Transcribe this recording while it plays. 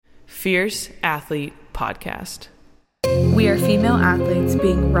Fierce Athlete Podcast. We are female athletes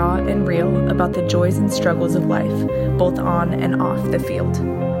being raw and real about the joys and struggles of life, both on and off the field.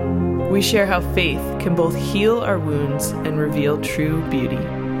 We share how faith can both heal our wounds and reveal true beauty.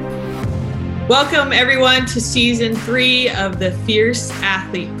 Welcome, everyone, to Season 3 of the Fierce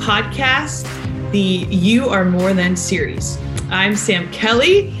Athlete Podcast, the You Are More Than series. I'm Sam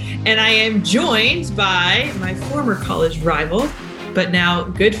Kelly, and I am joined by my former college rival, but now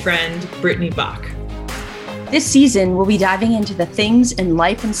good friend, Brittany Bach. This season, we'll be diving into the things in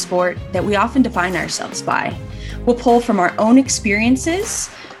life and sport that we often define ourselves by. We'll pull from our own experiences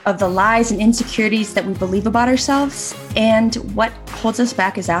of the lies and insecurities that we believe about ourselves and what holds us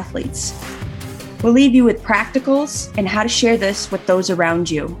back as athletes. We'll leave you with practicals and how to share this with those around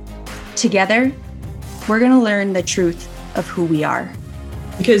you. Together, we're going to learn the truth of who we are.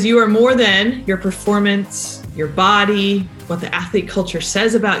 Because you are more than your performance, your body, what the athlete culture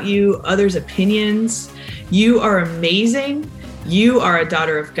says about you, others' opinions. You are amazing. You are a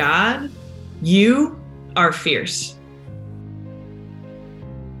daughter of God. You are fierce.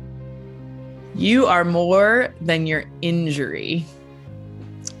 You are more than your injury.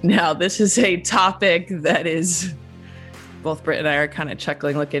 Now, this is a topic that is, both Britt and I are kind of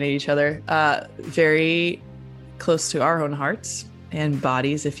chuckling, looking at each other, very close to our own hearts and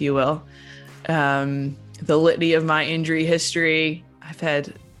bodies, if you will. The litany of my injury history. I've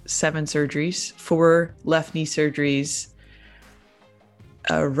had 7 surgeries, 4 left knee surgeries,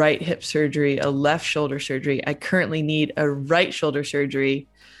 a right hip surgery, a left shoulder surgery. I currently need a right shoulder surgery.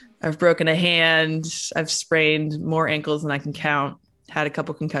 I've broken a hand. I've sprained more ankles than I can count, had a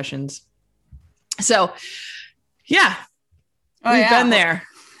couple concussions. So yeah, we've been there,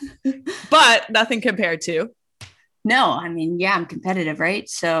 but nothing compared to. No, I mean, yeah, I'm competitive, right?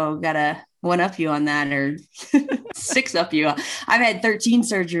 So gotta one up you on that, or 6 up you. I've had 13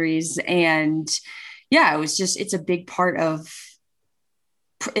 surgeries, and yeah, it's a big part of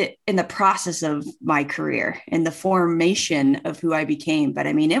in the process of my career and the formation of who I became. But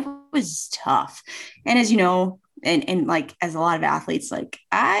I mean, it was tough. And as you know, and like, as a lot of athletes, like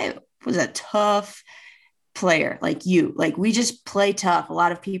I was a tough player, like we just play tough. A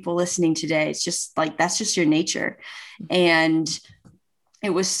lot of people listening today, it's just like, that's just your nature. And it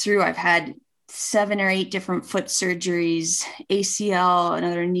was through, I've had 7 or 8 different foot surgeries, ACL,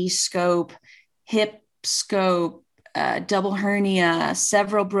 another knee scope, hip scope, double hernia,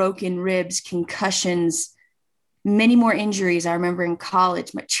 several broken ribs, concussions, many more injuries. I remember in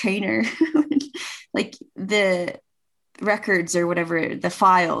college, my trainer, like the records or whatever, the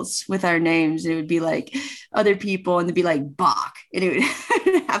files with our names, it would be like other people, and it'd be like Bach, and it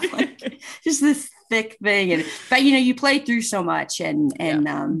would have like just this thick thing. But you play through so much, and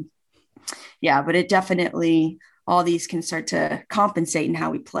but it definitely, all these can start to compensate in how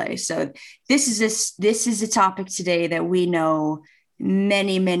we play. So this is a topic today that we know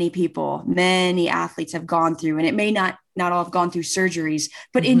many people, many athletes have gone through, and it may not all have gone through surgeries,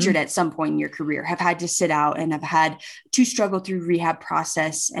 but injured at some point in your career, have had to sit out and have had to struggle through rehab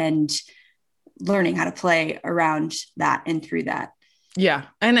process and learning how to play around that and through that. Yeah.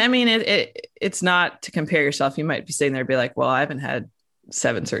 And I mean, it's not to compare yourself. You might be sitting there and be like, well, I haven't had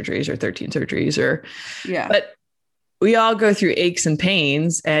 7 surgeries or 13 surgeries but we all go through aches and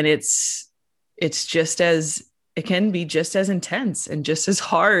pains, and it can be just as intense and just as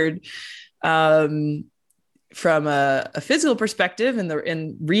hard, from a physical perspective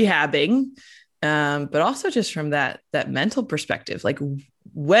in rehabbing, but also just from that mental perspective. Like,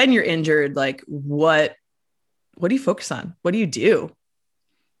 when you're injured, like what do you focus on? What do you do?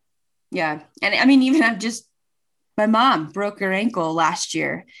 Yeah. And I mean, even my mom broke her ankle last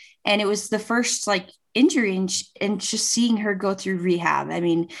year, and it was the first like injury, and just seeing her go through rehab. I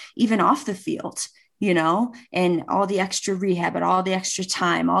mean, even off the field, and all the extra rehab and all the extra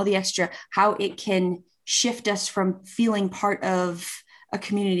time, all the extra, how it can shift us from feeling part of a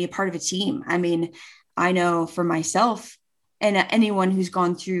community, a part of a team. I mean, I know for myself, and anyone who's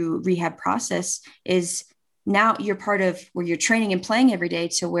gone through rehab process, is now you're part of where you're training and playing every day,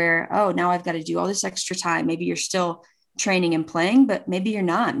 to where, oh, now I've got to do all this extra time. Maybe you're still training and playing, but maybe you're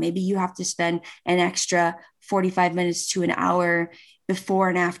not. Maybe you have to spend an extra 45 minutes to an hour before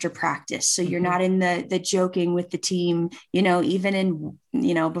and after practice. So you're not in the joking with the team, even in,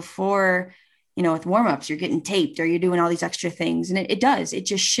 before, with warmups, you're getting taped, or you're doing all these extra things. And it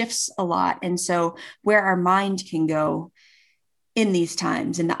just shifts a lot. And so where our mind can go in these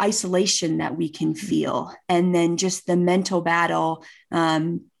times, and the isolation that we can feel, and then just the mental battle,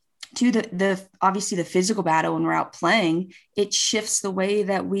 to the obviously the physical battle when we're out playing, it shifts the way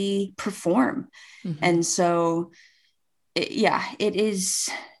that we perform. And so it is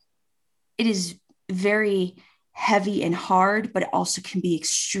is very heavy and hard, but it also can be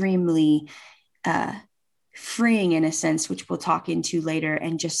extremely freeing in a sense, which we'll talk into later,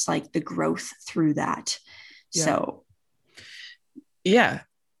 and just like the growth through that. Yeah. So yeah,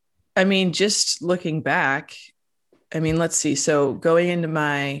 I mean, just looking back, I mean, let's see. So going into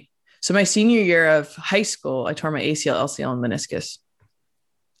my senior year of high school, I tore my ACL, LCL, and meniscus.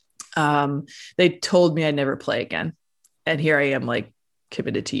 They told me I'd never play again. And here I am, like,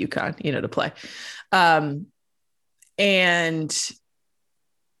 committed to UConn, to play. And,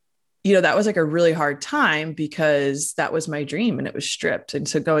 that was like a really hard time because that was my dream and it was stripped. And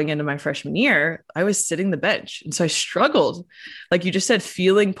so going into my freshman year, I was sitting the bench. And so I struggled, like you just said,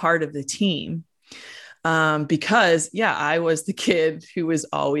 feeling part of the team. Because I was the kid who was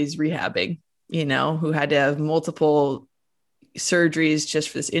always rehabbing, who had to have multiple surgeries just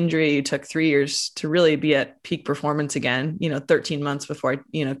for this injury. It took 3 years to really be at peak performance again, 13 months before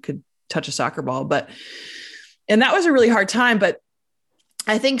I, could touch a soccer ball. And that was a really hard time. But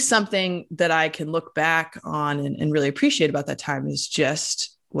I think something that I can look back on and really appreciate about that time is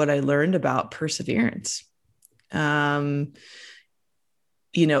just what I learned about perseverance.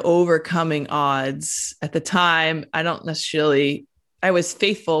 Overcoming odds. At the time, I was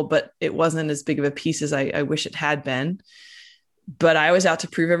faithful, but it wasn't as big of a piece as I wish it had been. But I was out to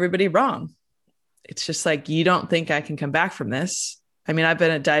prove everybody wrong. It's just like, you don't think I can come back from this? I mean, I've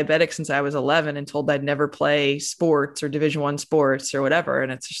been a diabetic since I was 11 and told I'd never play sports or Division I sports or whatever.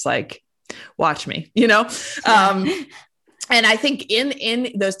 And it's just like, watch me, And I think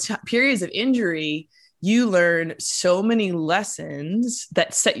in those periods of injury, you learn so many lessons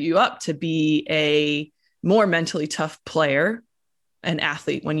that set you up to be a more mentally tough player, an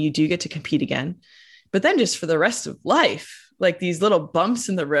athlete, when you do get to compete again. But then just for the rest of life, like these little bumps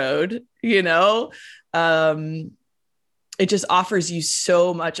in the road, it just offers you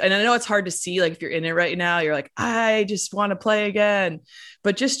so much. And I know it's hard to see, like, if you're in it right now, you're like, I just want to play again,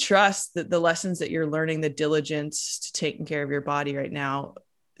 but just trust that the lessons that you're learning, the diligence to taking care of your body right now,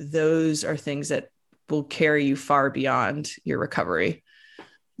 those are things that will carry you far beyond your recovery.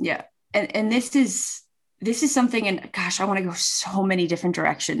 Yeah. And this is something, and gosh, I want to go so many different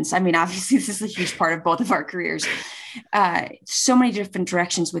directions. I mean, obviously this is a huge part of both of our careers, so many different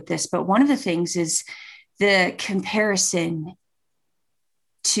directions with this. But one of the things is the comparison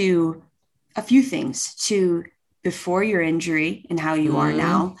to a few things, to before your injury and how you are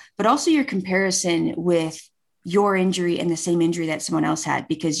now, but also your comparison with your injury and the same injury that someone else had,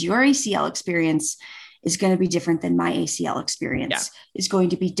 because your ACL experience is going to be different than my ACL experience. Is going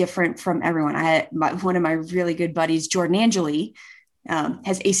to be different from everyone. One of my really good buddies, Jordan Angeli,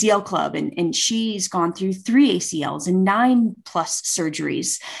 has ACL club, and she's gone through 3 ACLs and 9+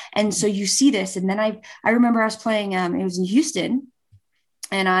 surgeries. And so you see this. And then I remember I was playing, it was in Houston,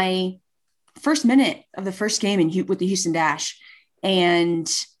 and first minute of the first game with the Houston Dash, and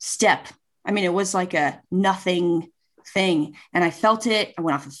step. I mean, it was like a nothing thing. And I felt it. I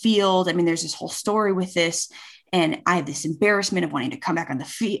went off the field. I mean, there's this whole story with this. And I had this embarrassment of wanting to come back on the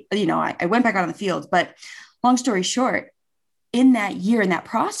field. I went back on the field, but long story short, in that year, in that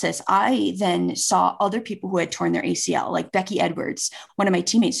process, I then saw other people who had torn their ACL, like Becky Edwards, one of my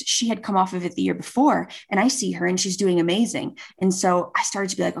teammates. She had come off of it the year before, and I see her and she's doing amazing. And so I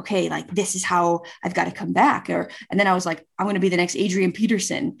started to be like, okay, like, this is how I've got to come back. And then I was like, I'm going to be the next Adrian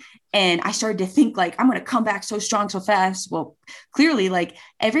Peterson. And I started to think, like, I'm going to come back so strong, so fast. Well, clearly, like,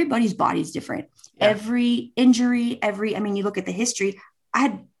 everybody's body is different. Yeah. Every injury, I mean, you look at the history, I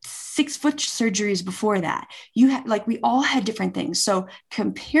had 6 foot surgeries before that. We all had different things. So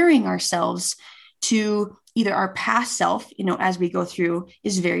comparing ourselves to either our past self, as we go through,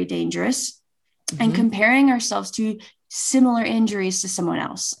 is very dangerous. And comparing ourselves to similar injuries to someone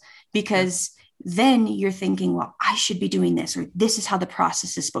else, because then you're thinking, well, I should be doing this, or this is how the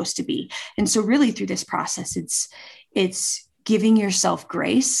process is supposed to be. And so really through this process, it's giving yourself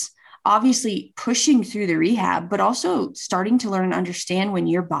grace, obviously pushing through the rehab, but also starting to learn and understand when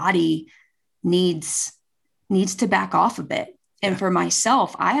your body needs to back off a bit. And for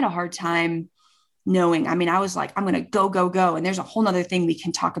myself, I had a hard time knowing, I mean, I was like, I'm going to go. And there's a whole nother thing we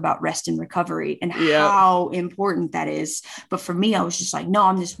can talk about, rest and recovery, and how important that is. But for me, I was just like, no,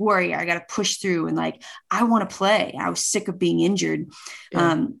 I'm this warrior. I got to push through. And like, I want to play. I was sick of being injured.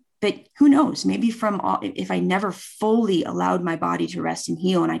 But who knows, maybe if I never fully allowed my body to rest and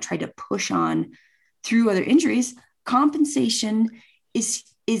heal, and I tried to push on through other injuries, compensation is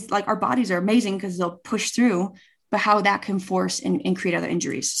like, our bodies are amazing because they'll push through, but how that can force and create other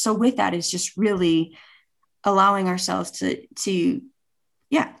injuries. So with that is just really allowing ourselves to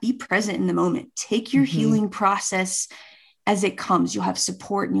be present in the moment, take your healing process as it comes, you'll have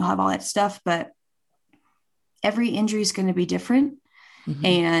support and you'll have all that stuff, but every injury is going to be different. Mm-hmm.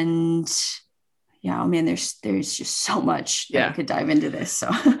 And yeah, I mean, there's just so much that I could dive into this. So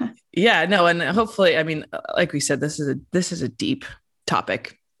yeah, no. And hopefully, I mean, like we said, this is a deep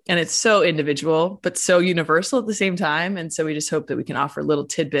topic, and it's so individual, but so universal at the same time. And so we just hope that we can offer little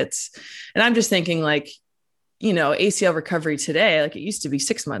tidbits. And I'm just thinking like, you know, ACL recovery today, like it used to be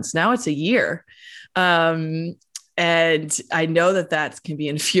 6 months. Now it's a year. And I know that can be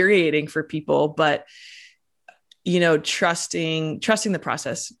infuriating for people, but, you know, trusting the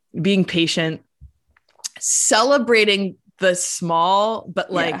process, being patient, celebrating the small,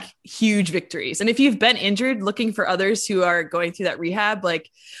 but like huge victories. And if you've been injured, looking for others who are going through that rehab, like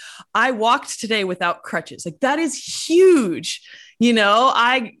I walked today without crutches, like that is huge. You know,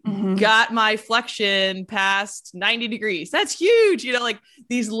 I got my flexion past 90 degrees. That's huge. You know, like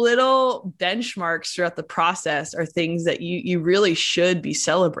these little benchmarks throughout the process are things that you really should be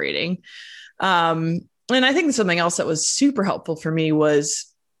celebrating. And I think something else that was super helpful for me was,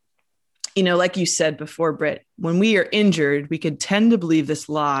 you know, like you said before, Britt, when we are injured, we could tend to believe this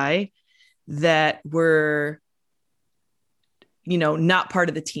lie that we're, you know, not part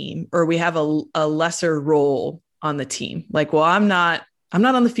of the team, or we have a lesser role on the team. Like, well, I'm not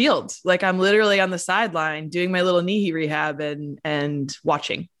on the field. Like I'm literally on the sideline doing my little knee rehab and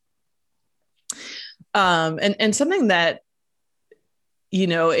watching. And something that, you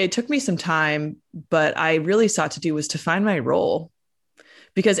know, it took me some time, but I really sought to do was to find my role,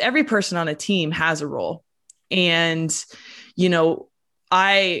 because every person on a team has a role. And, you know,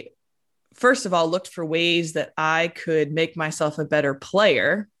 I, first of all, looked for ways that I could make myself a better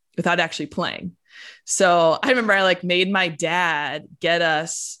player without actually playing. So I remember I like made my dad get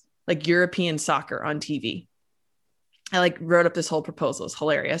us like European soccer on TV. I like wrote up this whole proposal. It's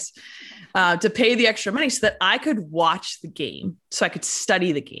hilarious. To pay the extra money so that I could watch the game, so I could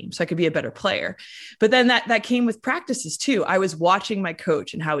study the game, so I could be a better player. But then that came with practices too. I was watching my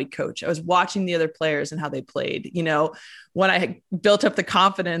coach and how he coached. I was watching the other players and how they played. You know, when I had built up the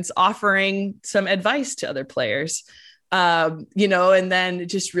confidence, offering some advice to other players, you know, and then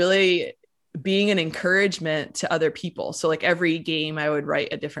just really being an encouragement to other people. So like every game I would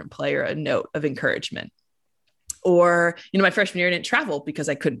write a different player a note of encouragement. Or, you know, my freshman year I didn't travel because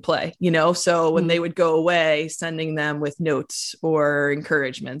I couldn't play, you know? So when they would go away, sending them with notes or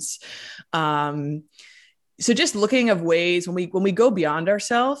encouragements. So just looking of ways when we go beyond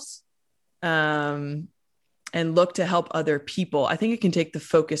ourselves, and look to help other people, I think it can take the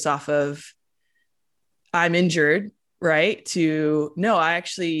focus off of I'm injured, right? To no, I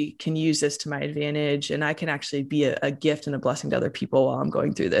actually can use this to my advantage, and I can actually be a gift and a blessing to other people while I'm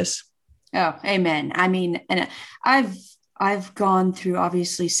going through this. Oh, amen. I mean, and I've gone through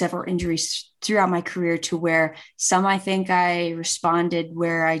obviously several injuries throughout my career to where some, I think I responded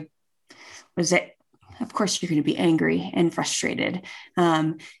where I was at, of course you're going to be angry and frustrated.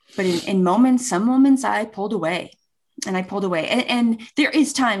 But in moments, some moments I pulled away. And there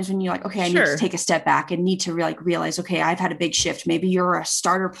is times when you're like, okay, I need to take a step back and need to realize, okay, I've had a big shift. Maybe you're a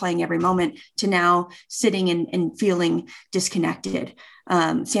starter playing every moment to now sitting and feeling disconnected.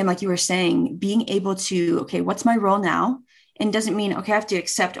 Sam, like you were saying, being able to, okay, what's my role now? And doesn't mean, okay, I have to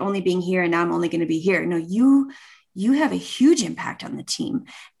accept only being here and now I'm only going to be here. No, you have a huge impact on the team.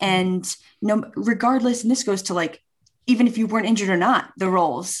 And regardless, and this goes to like, even if you weren't injured or not, the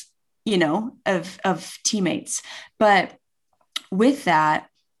roles, you know, of teammates. But with that,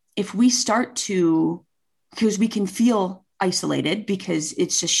 if we start to, because we can feel isolated because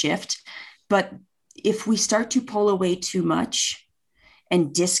it's a shift, but if we start to pull away too much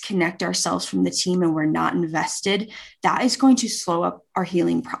and disconnect ourselves from the team and we're not invested, that is going to slow up our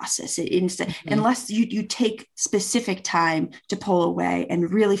healing process. Unless you take specific time to pull away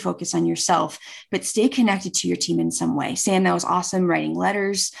and really focus on yourself, but stay connected to your team in some way. Sam, that was awesome. Writing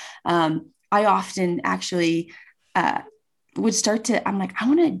letters. I often actually would start to, I'm like, I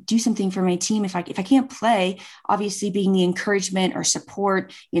want to do something for my team. If I can't play, obviously being the encouragement or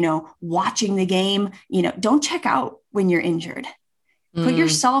support, you know, watching the game, you know, don't check out when you're injured. Put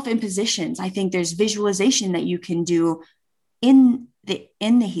yourself in positions. I think there's visualization that you can do in the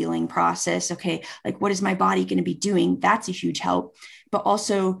healing process. Okay. Like, what is my body going to be doing? That's a huge help, but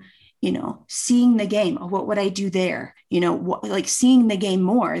also, you know, seeing the game. What would I do there? You know, like seeing the game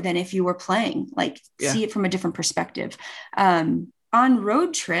more than if you were playing, see it from a different perspective. On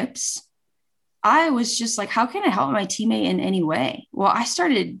road trips, I was just like, how can I help my teammate in any way? Well, I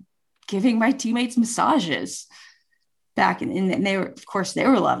started giving my teammates massages back and they were, of course they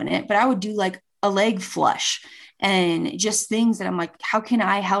were loving it, but I would do like a leg flush and just things that I'm like, how can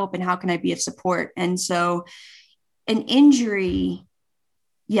I help and how can I be of support? And so an injury,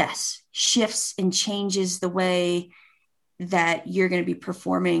 yes, shifts and changes the way that you're going to be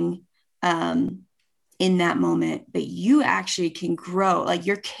performing in that moment, but you actually can grow. Like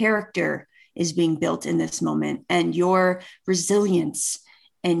your character is being built in this moment, and your resilience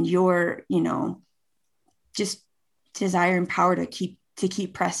and your, just desire and power to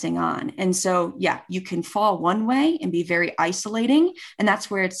keep pressing on. And so, yeah, you can fall one way and be very isolating. And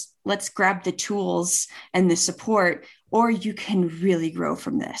that's where it's, let's grab the tools and the support, or you can really grow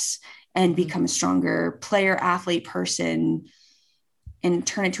from this and become a stronger player, athlete, person, and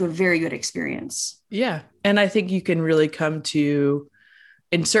turn it to a very good experience. Yeah. And I think you can really come to,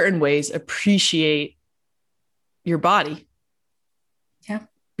 in certain ways, appreciate your body. Yeah.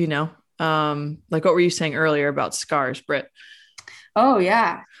 Like what were you saying earlier about scars, Britt? Oh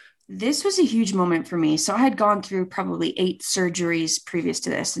yeah. This was a huge moment for me. So I had gone through probably 8 surgeries previous to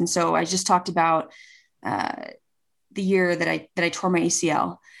this. And so I just talked about the year that I tore my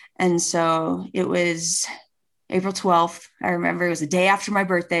ACL. And so it was April 12th. I remember it was the day after my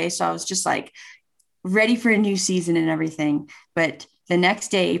birthday. So I was just like ready for a new season and everything. But the next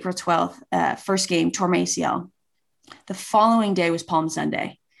day, April 12th, first game, tore my ACL. The following day was Palm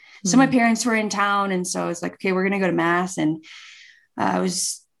Sunday. So my parents were in town. And so I was like, okay, we're going to go to mass. And I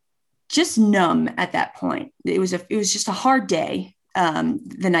was just numb at that point. It was just a hard day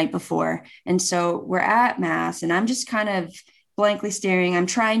the night before. And so we're at mass and I'm just kind of blankly staring. I'm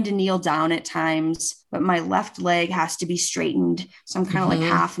trying to kneel down at times, but my left leg has to be straightened. So I'm kind of like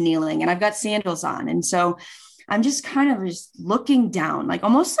half kneeling and I've got sandals on. And so I'm just kind of just looking down, like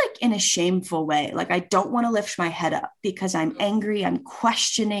almost like in a shameful way. Like I don't want to lift my head up because I'm angry. I'm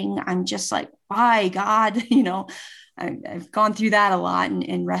questioning. I'm just like, why, God? I've gone through that a lot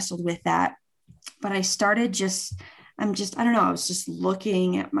and wrestled with that. But I started I don't know. I was just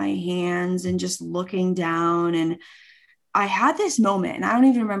looking at my hands and just looking down. And I had this moment, and I don't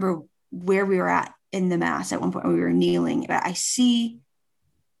even remember where we were at in the mass at one point when we were kneeling, but I see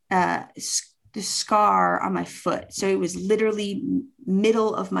the scar on my foot. So it was literally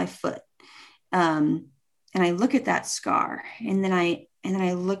middle of my foot. And I look at that scar and then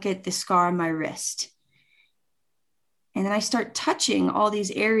I look at the scar on my wrist. And then I start touching all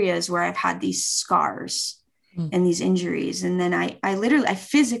these areas where I've had these scars and these injuries. And then I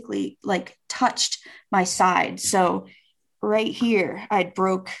physically like touched my side. So right here, I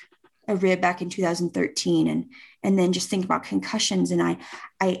broke a rib back in 2013. And then just think about concussions. And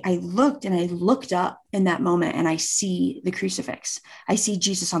I looked up in that moment and I see the crucifix. I see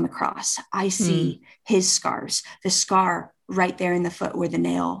Jesus on the cross. I see his scars, the scar right there in the foot where the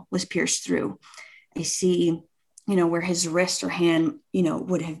nail was pierced through. I see, where his wrist or hand,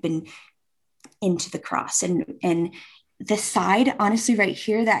 would have been into the cross, and the side, honestly, right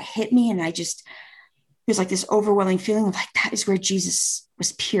here that hit me. And there's like this overwhelming feeling of like, that is where Jesus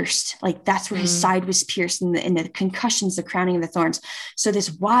was pierced. Like that's where his side was pierced, and the concussions, the crowning of the thorns. So this,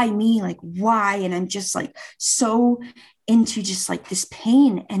 why me? Like why? And I'm just like so into just like this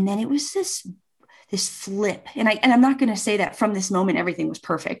pain. And then it was this flip. And I'm not going to say that from this moment, everything was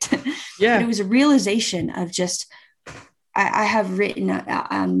perfect. Yeah. But it was a realization of just, I have written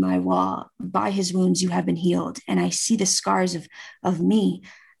on my wall, by his wounds, you have been healed. And I see the scars of me,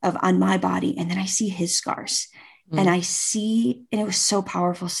 on my body. And then I see his scars and and it was so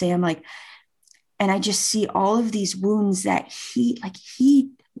powerful, Sam, and I just see all of these wounds that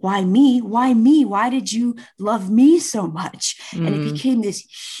why me? Why did you love me so much? And it became this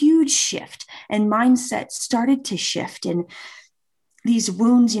huge shift, and mindset started to shift. And these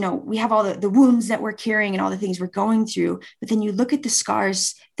wounds, we have all the wounds that we're carrying and all the things we're going through, but then you look at the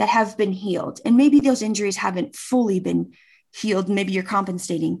scars that have been healed, and maybe those injuries haven't fully been healed. Maybe you're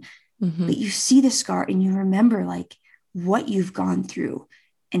compensating, but you see the scar and you remember like what you've gone through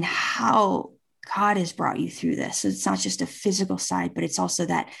and how God has brought you through this. So it's not just a physical side, but it's also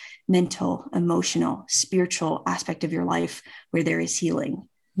that mental, emotional, spiritual aspect of your life where there is healing.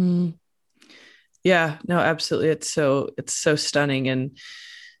 Yeah, no, absolutely. It's so stunning. And,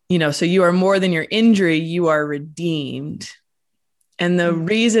 so you are more than your injury, you are redeemed. And the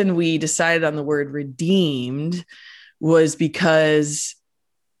reason we decided on the word redeemed was because,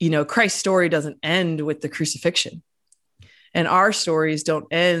 Christ's story doesn't end with the crucifixion, and our stories don't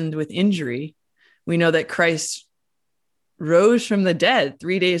end with injury. We know that Christ rose from the dead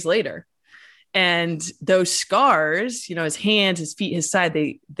 3 days later. And those scars, his hands, his feet, his side,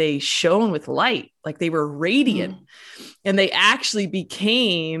 they shone with light, like they were radiant. And they actually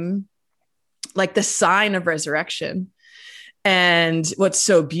became like the sign of resurrection. And what's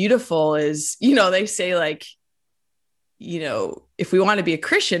so beautiful is, they say like, if we want to be a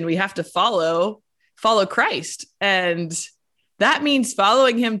Christian, we have to follow follow Christ. And that means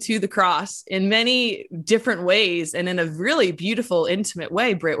following him to the cross in many different ways and in a really beautiful, intimate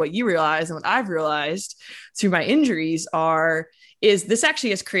way. Britt, what you realize and what I've realized through my injuries is this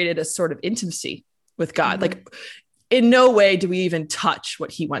actually has created a sort of intimacy with God. Mm-hmm. Like in no way do we even touch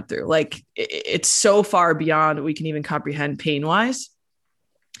what he went through. Like it's so far beyond what we can even comprehend pain wise,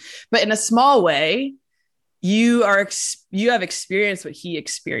 but in a small way, you have experienced what he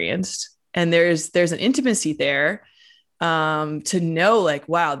experienced. And there's an intimacy there to know like,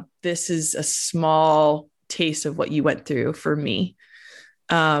 wow, this is a small taste of what you went through for me.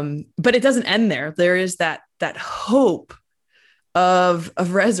 But it doesn't end there. There is that hope of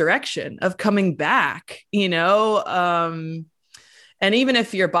resurrection, of coming back, and even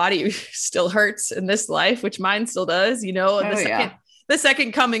if your body still hurts in this life, which mine still does, the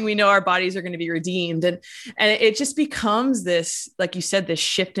second coming, we know our bodies are going to be redeemed. And it just becomes this, like you said, this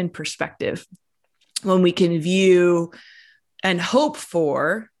shift in perspective when we can view and hope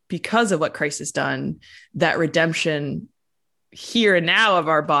for, because of what Christ has done, that redemption here and now of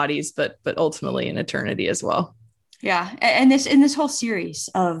our bodies, but ultimately in eternity as well. Yeah. And this whole series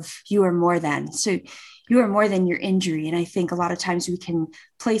of you are more than, so you are more than your injury. And I think a lot of times we can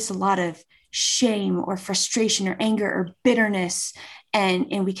place a lot of shame or frustration or anger or bitterness,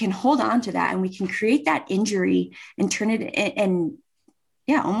 and we can hold on to that, and we can create that injury and turn it and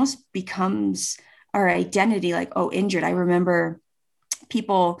almost becomes our identity. Like, oh, injured. I remember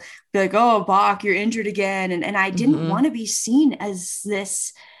people be like, oh, Bach, you're injured again. And I didn't want to be seen as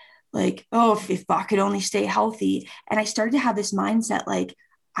this, like, oh, if Bach could only stay healthy. And I started to have this mindset, like,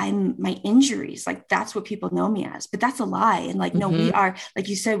 I'm my injuries, like that's what people know me as, but that's a lie. And like, no, we are, like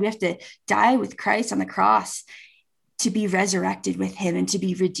you said, we have to die with Christ on the cross to be resurrected with him and to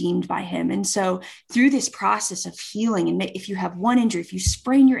be redeemed by him. And so through this process of healing, and if you have one injury, if you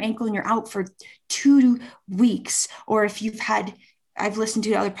sprain your ankle and you're out for 2 weeks, or if I've listened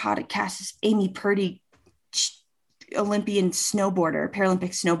to other podcasts, Amy Purdy, Olympian snowboarder,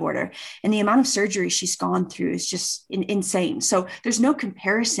 Paralympic snowboarder, and the amount of surgery she's gone through is just insane. So there's no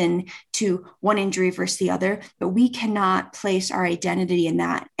comparison to one injury versus the other, but we cannot place our identity in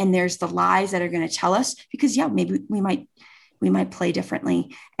that. And there's the lies that are going to tell us, because maybe we might play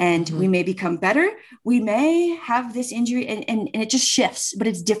differently, and we may become better. We may have this injury and it just shifts, but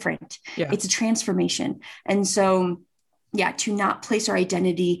it's different. Yeah. It's a transformation. And so to not place our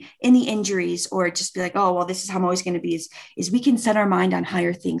identity in the injuries, or just be like, oh, well, this is how I'm always going to be, is we can set our mind on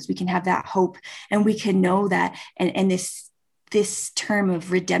higher things. We can have that hope, and we can know that, and this term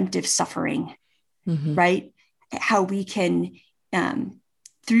of redemptive suffering, right? How we can,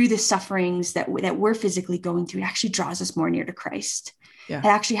 through the sufferings that we're physically going through, it actually draws us more near to Christ. Yeah. It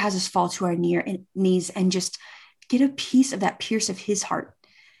actually has us fall to our knees and just get a piece of that pierce of his heart,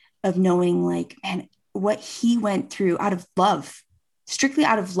 of knowing like, man, what he went through out of love, strictly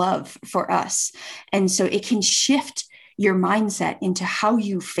out of love for us. And so it can shift your mindset into how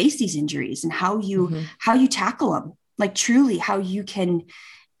you face these injuries and how you tackle them, like truly how you can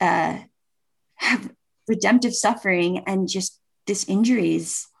have redemptive suffering. And just this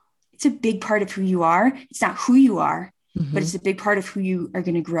injuries, it's a big part of who you are. It's not who you are, but it's a big part of who you are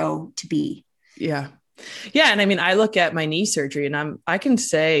going to grow to be. Yeah. Yeah. And I mean, I look at my knee surgery and I can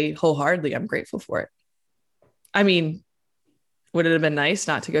say wholeheartedly, I'm grateful for it. I mean, would it have been nice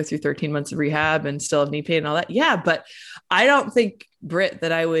not to go through 13 months of rehab and still have knee pain and all that? Yeah. But I don't think, Britt,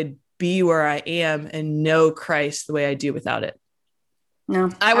 that I would be where I am and know Christ the way I do without it. No,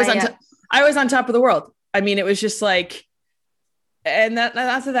 I was on top of the world. I mean, it was just like, and not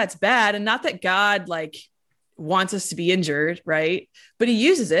that that's bad, and not that God like wants us to be injured, right? But he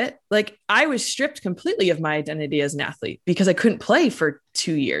uses it. Like I was stripped completely of my identity as an athlete because I couldn't play for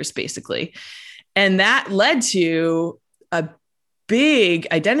 2 years, basically. And that led to a big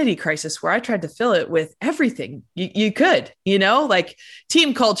identity crisis where I tried to fill it with everything you could, like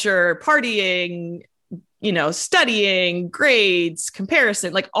team culture, partying, studying, grades,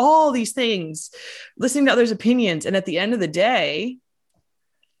 comparison, like all these things, listening to others' opinions. And at the end of the day,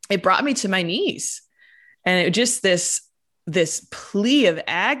 it brought me to my knees. And it just this plea of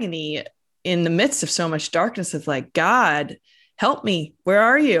agony in the midst of so much darkness of like, God, help me. Where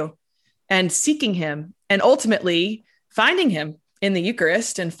are you? And seeking him, and ultimately finding him in the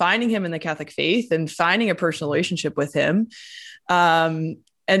Eucharist, and finding him in the Catholic faith, and finding a personal relationship with him, and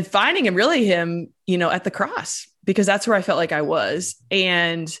finding him at the cross, because that's where I felt like I was.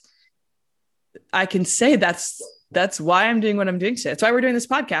 And I can say that's why I'm doing what I'm doing today. That's why we're doing this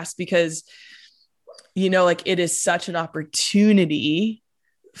podcast, because, like it is such an opportunity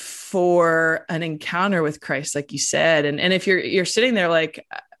for an encounter with Christ, like you said. And if you're sitting there like,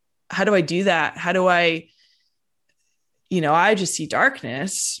 how do I do that? How do I, I just see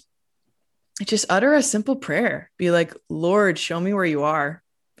darkness. I just utter a simple prayer. Be like, Lord, show me where you are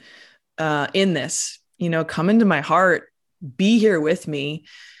in this, come into my heart, be here with me.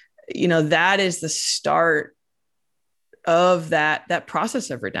 That is the start of that process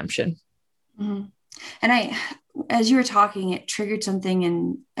of redemption. Mm-hmm. And as you were talking, it triggered something,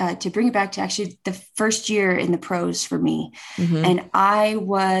 and to bring it back to actually the first year in the pros for me. Mm-hmm. And I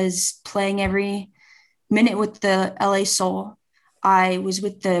was playing every minute with the LA Soul. I was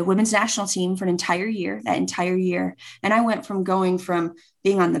with the women's national team for that entire year. And I went from going from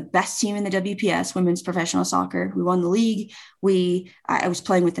being on the best team in the WPS, women's professional soccer. We won the league. I was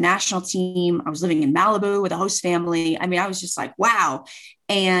playing with the national team. I was living in Malibu with a host family. I mean, I was just like, wow.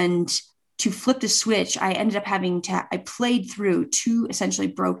 And to flip the switch, I ended up I played through 2 essentially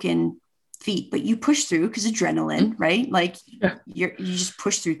broken feet, but you push through because adrenaline, right? Like you just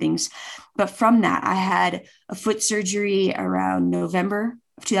push through things. But from that, I had a foot surgery around November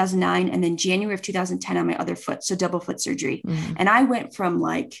of 2009, and then January of 2010 on my other foot. So double foot surgery. Mm-hmm. And I went from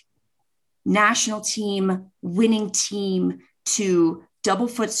like national team, winning team to double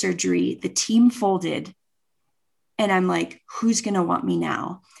foot surgery. The team folded. And I'm like, who's going to want me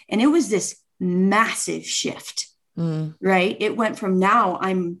now? And it was this massive shift, right? It went from now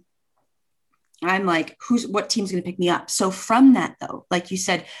I'm like, what team's going to pick me up? So from that though, like you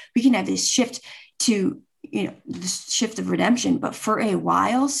said, we can have this shift to, this shift of redemption. But for a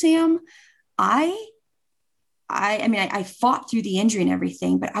while, Sam, I fought through the injury and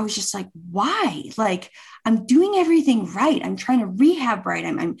everything, but I was just like, why? Like, I'm doing everything right. I'm trying to rehab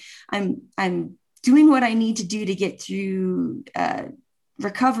right. I'm doing what I need to do to get through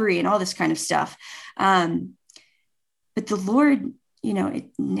recovery and all this kind of stuff. But the Lord,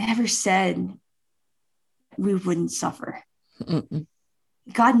 it never said we wouldn't suffer. Mm-mm.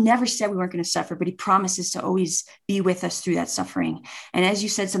 God never said we weren't going to suffer, but he promises to always be with us through that suffering. And as you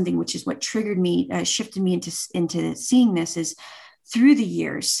said something, which is what triggered me, shifted me into seeing this, is through the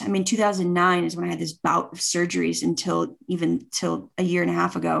years. I mean, 2009 is when I had this bout of surgeries until a year and a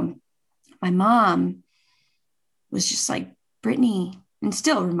half ago. My mom was just like, Brittany, and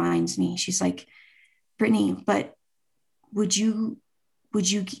still reminds me, she's like, Brittany, but would you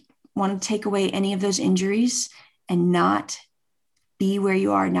want to take away any of those injuries and not be where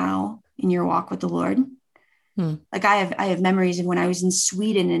you are now in your walk with the Lord? Like I have memories of when I was in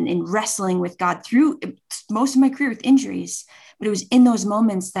Sweden and wrestling with God through most of my career with injuries, but it was in those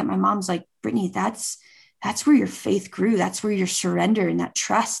moments that my mom's like, Brittany, that's where your faith grew. That's where your surrender and that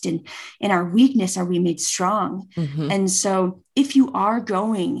trust and in our weakness are we made strong. Mm-hmm. And so if you are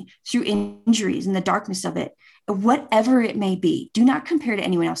going through injuries and the darkness of it, whatever it may be, do not compare to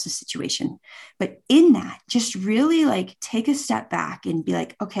anyone else's situation. But in that, just really like take a step back and be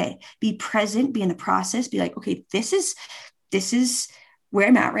like, okay, be present, be in the process, be like, okay, this is where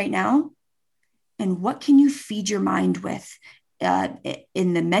I'm at right now. And what can you feed your mind with?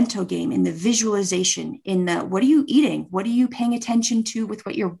 In the mental game, in the visualization, what are you eating? What are you paying attention to with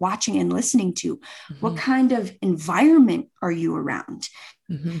what you're watching and listening to? Mm-hmm. What kind of environment are you around?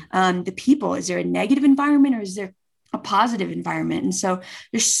 Mm-hmm. The people, is there a negative environment or is there a positive environment? And so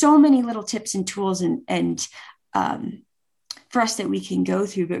there's so many little tips and tools and for us that we can go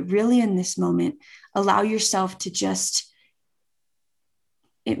through, but really in this moment, allow yourself to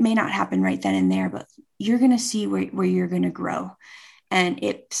it may not happen right then and there, but you're going to see where you're going to grow. And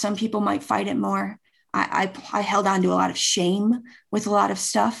some people might fight it more. I held on to a lot of shame with a lot of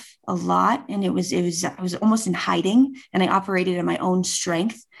stuff, and I was almost in hiding, and I operated in my own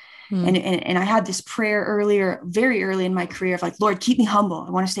strength. And I had this prayer very early in my career of like, Lord, keep me humble.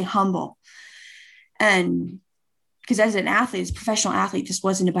 I want to stay humble. And because as an athlete, as a professional athlete, this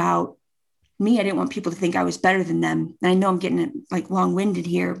wasn't about me. I didn't want people to think I was better than them. And I know I'm getting like long-winded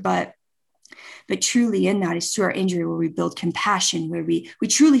here, but truly in that is through our injury where we build compassion, where we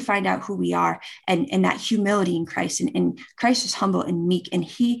truly find out who we are and that humility in Christ. And Christ was humble and meek, and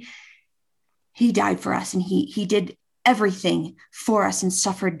he died for us, and he did everything for us and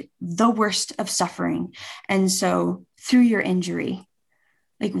suffered the worst of suffering. And so through your injury,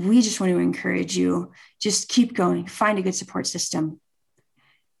 like, we just want to encourage you, just keep going, find a good support system,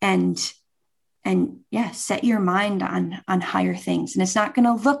 and set your mind on higher things. And it's not going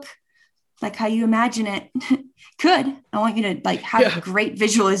to look like how you imagine it could. I want you to have a great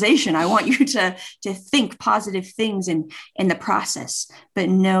visualization. I want you to think positive things in the process, but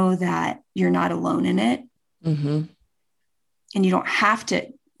know that you're not alone in it. Mm-hmm. And you don't have to,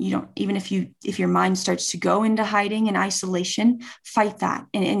 even if your mind starts to go into hiding and isolation, fight that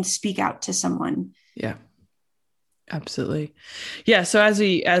and speak out to someone. Yeah. Absolutely. Yeah. So as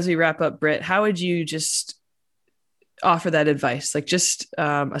we wrap up, Britt, how would you just offer that advice? Like just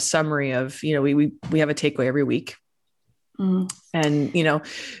a summary of, we have a takeaway every week. And,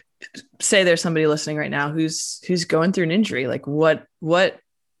 say there's somebody listening right now who's going through an injury. Like what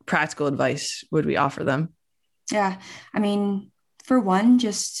practical advice would we offer them? Yeah. I mean, for one,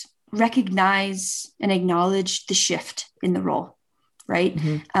 just recognize and acknowledge the shift in the role, right?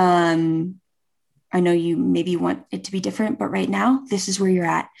 Mm-hmm. I know you maybe want it to be different, but right now, this is where you're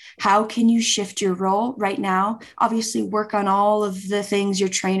at. How can you shift your role right now? Obviously, work on all of the things, your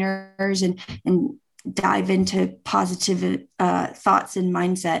trainers, and dive into positive thoughts and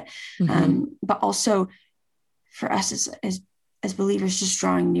mindset. Mm-hmm. But also for us as believers, just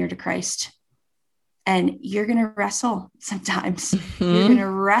drawing near to Christ. And you're going to wrestle sometimes. Mm-hmm. You're going to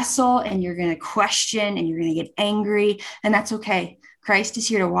wrestle and you're going to question and you're going to get angry. And that's okay. Christ is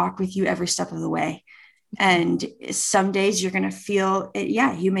here to walk with you every step of the way. And some days you're going to feel it.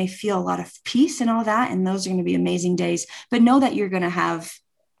 Yeah, you may feel a lot of peace and all that. And those are going to be amazing days. But know that you're going to have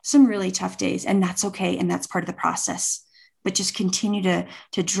some really tough days. And that's okay. And that's part of the process. But just continue to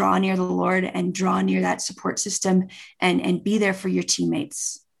draw near the Lord and draw near that support system and be there for your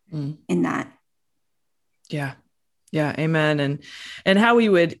teammates in that. Yeah. Yeah. Amen. And how we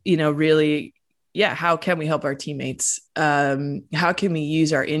would, really, how can we help our teammates? How can we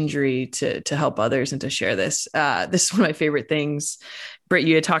use our injury to help others and to share this? This is one of my favorite things. Britt,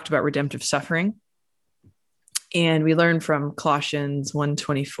 you had talked about redemptive suffering. And we learned from Colossians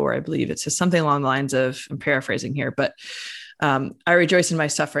 1:24, I believe. It says something along the lines of, I'm paraphrasing here, but I rejoice in my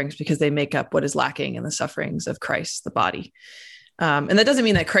sufferings because they make up what is lacking in the sufferings of Christ, the body. And that doesn't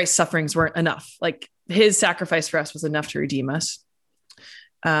mean that Christ's sufferings weren't enough. Like his sacrifice for us was enough to redeem us.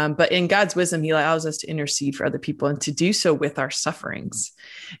 But in God's wisdom, he allows us to intercede for other people and to do so with our sufferings.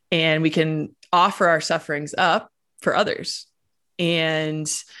 And we can offer our sufferings up for others.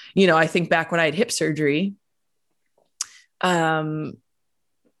 And, I think back when I had hip surgery, I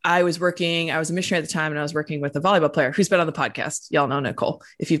was a missionary at the time, and I was working with a volleyball player who's been on the podcast. Y'all know Nicole,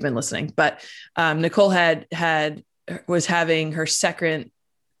 if you've been listening, but Nicole was having her second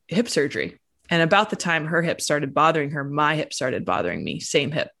hip surgery. And about the time her hip started bothering her, my hip started bothering me,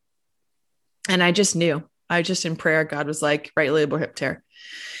 same hip. And I just knew, in prayer, God was like, right labral hip tear.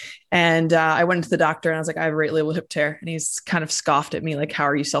 And I went to the doctor and I was like, I have a right labral hip tear. And he's kind of scoffed at me, like, how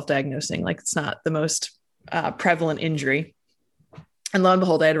are you self-diagnosing? Like, it's not the most prevalent injury. And lo and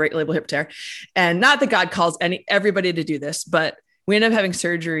behold, I had a right labral hip tear. And not that God calls everybody to do this, but we ended up having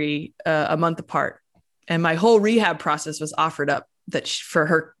surgery a month apart. And my whole rehab process was offered up for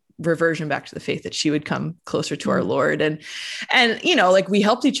her reversion back to the faith, that she would come closer to our Lord. And, like we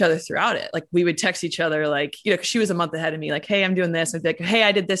helped each other throughout it. Like we would text each other, like, cause she was a month ahead of me, like, hey, I'm doing this. I'd be like, hey,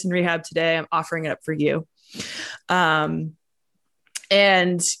 I did this in rehab today. I'm offering it up for you. And,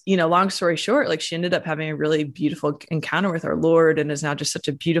 long story short, like she ended up having a really beautiful encounter with our Lord and is now just such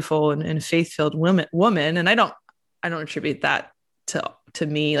a beautiful and faith-filled woman. And I don't attribute that to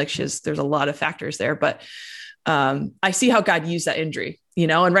me. Like there's a lot of factors there, but I see how God used that injury,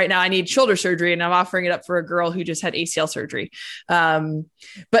 and right now I need shoulder surgery and I'm offering it up for a girl who just had ACL surgery.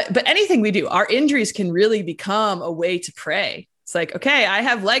 But anything we do, our injuries can really become a way to pray. It's like, okay, I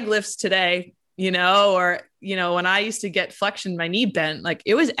have leg lifts today, or, when I used to get flexion, my knee bent, like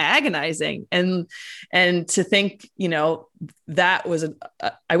it was agonizing. And to think, that was,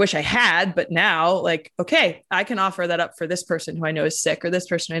 I wish I had, but now like, okay, I can offer that up for this person who I know is sick, or this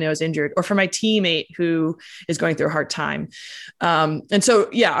person I know is injured, or for my teammate who is going through a hard time. And so,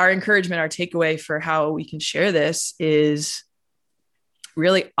 our encouragement, our takeaway for how we can share this is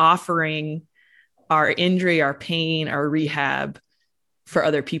really offering our injury, our pain, our rehab for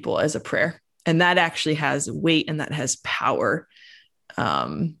other people as a prayer. And that actually has weight and that has power.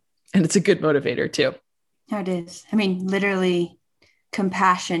 And it's a good motivator too. Yeah, it is. I mean, literally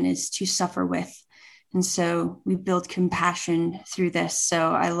compassion is to suffer with. And so we build compassion through this.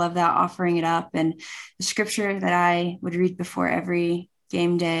 So I love that, offering it up. And the scripture that I would read before every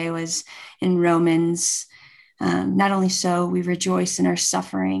game day was in Romans. Not only so, we rejoice in our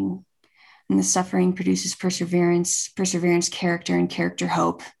suffering, and the suffering produces perseverance, character, and character,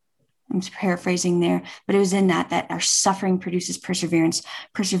 hope. I'm paraphrasing there, but it was in that our suffering produces perseverance,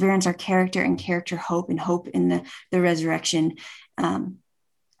 our character, and character, hope, and hope in the resurrection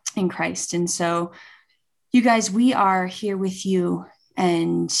in Christ. And so you guys, we are here with you,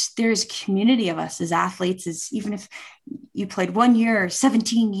 and there's a community of us as athletes, as even if you played 1 year or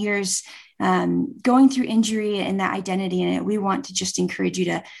 17 years, going through injury and that identity in it, we want to just encourage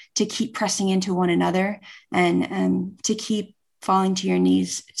you to keep pressing into one another and to keep falling to your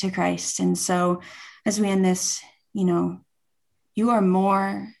knees to Christ. And so as we end this you are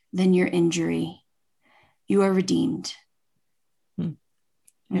more than your injury. You are redeemed. And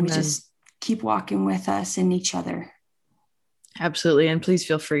we just keep walking with us and each other. Absolutely. And please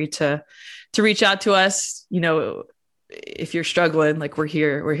feel free to reach out to us. If you're struggling, like we're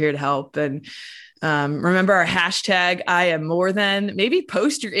here to help. And remember our hashtag, I am more than. Maybe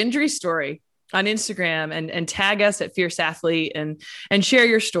post your injury story on Instagram and tag us at Fierce Athlete and share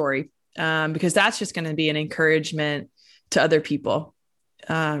your story. Because that's just going to be an encouragement to other people,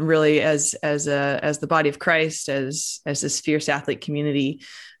 really as the body of Christ, as this Fierce Athlete community.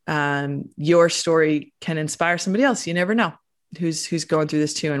 Your story can inspire somebody else. You never know who's going through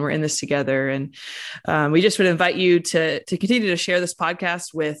this too. And we're in this together. And we just would invite you to continue to share this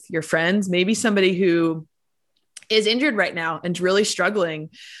podcast with your friends, maybe somebody who is injured right now and really struggling.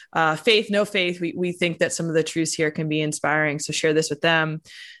 Faith, no faith. We think that some of the truths here can be inspiring. So share this with them.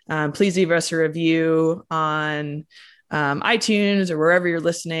 Please leave us a review on iTunes or wherever you're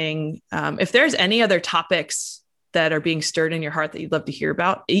listening. If there's any other topics that are being stirred in your heart that you'd love to hear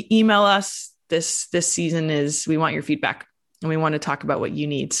about, email us. This season we want your feedback. And we want to talk about what you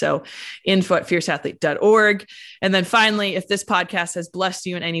need. So info@fierceathlete.org. And then finally, if this podcast has blessed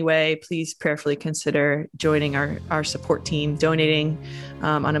you in any way, please prayerfully consider joining our support team, donating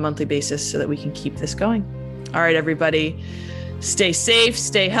on a monthly basis so that we can keep this going. All right, everybody, stay safe,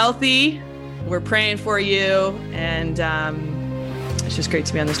 stay healthy. We're praying for you. And it's just great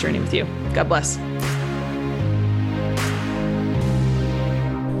to be on this journey with you. God bless.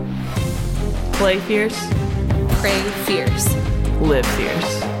 Play fierce. Pray fierce. Live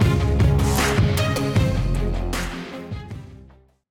fierce.